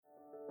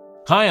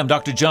Hi, I'm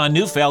Dr. John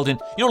Neufeld, and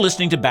you're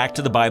listening to Back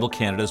to the Bible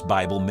Canada's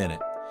Bible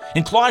Minute.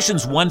 In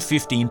Colossians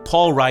 1:15,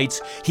 Paul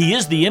writes, "He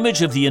is the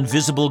image of the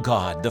invisible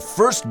God, the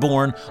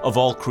firstborn of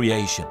all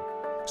creation."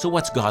 So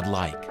what's God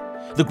like?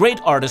 The great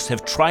artists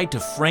have tried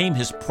to frame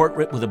his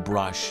portrait with a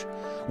brush.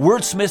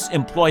 Wordsmiths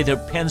employ their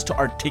pens to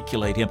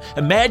articulate him.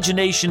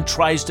 Imagination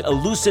tries to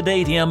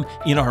elucidate him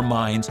in our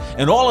minds,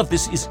 and all of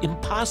this is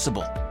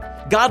impossible.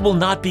 God will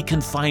not be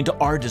confined to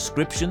our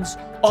descriptions.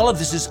 All of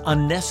this is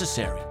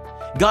unnecessary.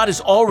 God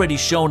has already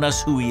shown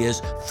us who He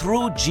is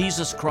through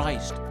Jesus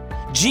Christ.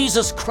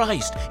 Jesus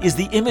Christ is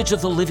the image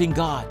of the living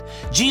God.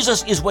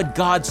 Jesus is what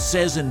God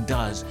says and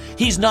does.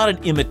 He's not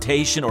an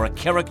imitation or a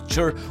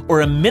caricature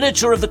or a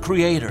miniature of the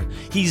Creator.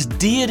 He's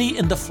deity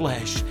in the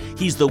flesh.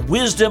 He's the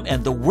wisdom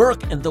and the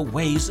work and the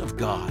ways of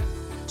God.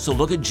 So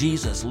look at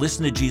Jesus,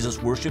 listen to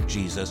Jesus, worship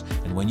Jesus,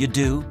 and when you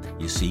do,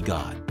 you see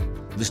God.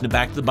 Listen to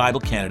Back to the Bible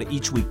Canada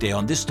each weekday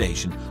on this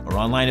station or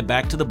online at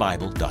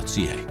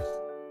backtothebible.ca.